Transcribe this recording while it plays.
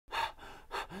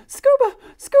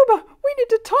Scuba, we need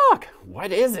to talk.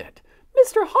 What is it?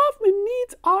 Mr. Hoffman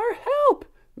needs our help.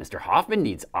 Mr. Hoffman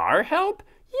needs our help?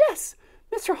 Yes,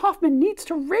 Mr. Hoffman needs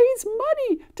to raise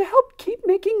money to help keep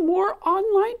making more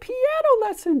online piano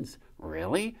lessons.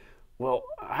 Really? Well,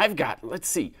 I've got, let's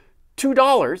see,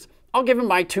 $2. I'll give him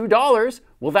my $2.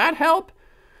 Will that help?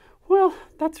 Well,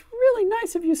 that's really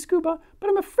nice of you, Scuba, but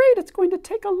I'm afraid it's going to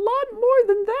take a lot more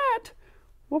than that.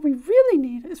 What we really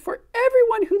need is for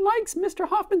everyone who likes Mr.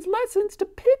 Hoffman's lessons to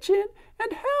pitch in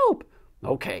and help.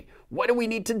 Okay, what do we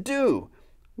need to do?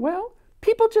 Well,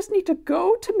 people just need to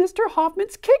go to Mr.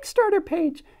 Hoffman's Kickstarter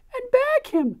page and back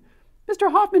him. Mr.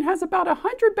 Hoffman has about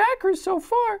 100 backers so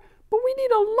far, but we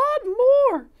need a lot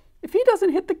more. If he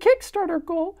doesn't hit the Kickstarter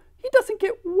goal, he doesn't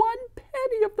get 1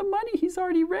 penny of the money he's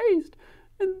already raised.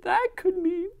 And that could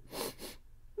mean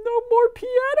no more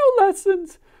piano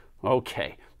lessons.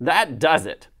 Okay, that does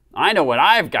it. I know what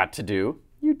I've got to do.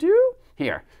 You do?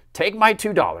 Here, take my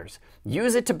 $2.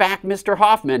 Use it to back Mr.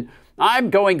 Hoffman. I'm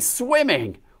going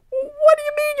swimming. What do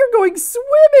you mean you're going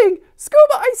swimming?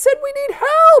 Scuba, I said we need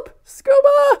help.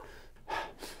 Scuba!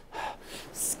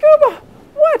 Scuba,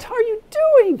 what are you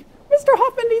doing? Mr.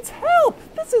 Hoffman needs help.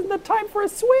 This isn't the time for a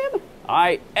swim.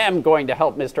 I am going to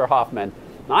help Mr. Hoffman.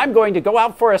 I'm going to go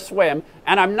out for a swim,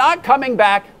 and I'm not coming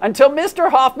back until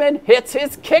Mr. Hoffman hits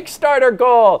his Kickstarter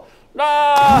goal.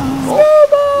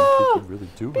 Scuba! Really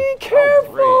do Be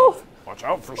careful! Watch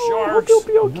out for I sharks. hope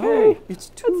you'll be okay. No, it's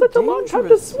too It's such a long time to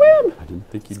dangerous. swim. I didn't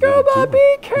think he'd Scuba, really do be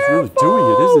it. careful! He's really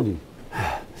doing it, isn't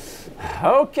he?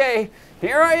 Okay,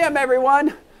 here I am,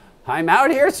 everyone. I'm out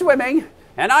here swimming,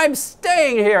 and I'm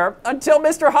staying here until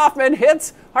Mr. Hoffman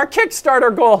hits our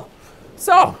Kickstarter goal.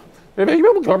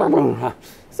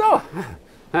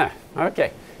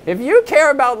 Okay, if you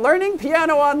care about learning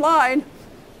piano online,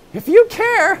 if you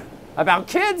care about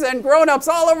kids and grown-ups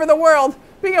all over the world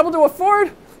being able to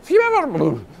afford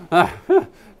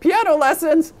piano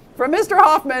lessons from Mr.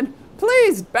 Hoffman,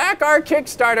 please back our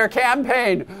Kickstarter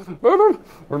campaign.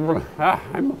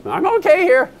 I'm okay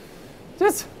here.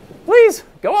 Just please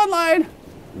go online,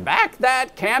 back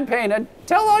that campaign, and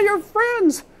tell all your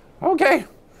friends. Okay,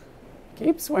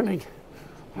 keep swimming.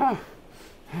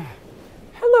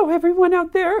 Hello, everyone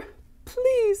out there.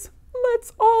 Please,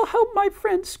 let's all help my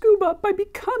friend Scuba by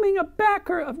becoming a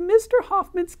backer of Mr.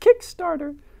 Hoffman's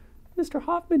Kickstarter. Mr.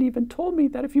 Hoffman even told me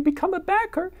that if you become a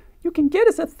backer, you can get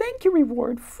as a thank you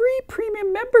reward free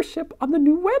premium membership on the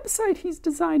new website he's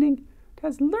designing. It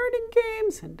has learning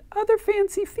games and other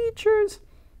fancy features.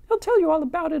 He'll tell you all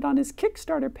about it on his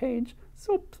Kickstarter page.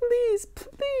 So please,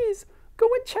 please go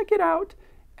and check it out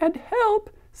and help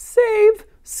save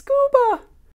Scuba.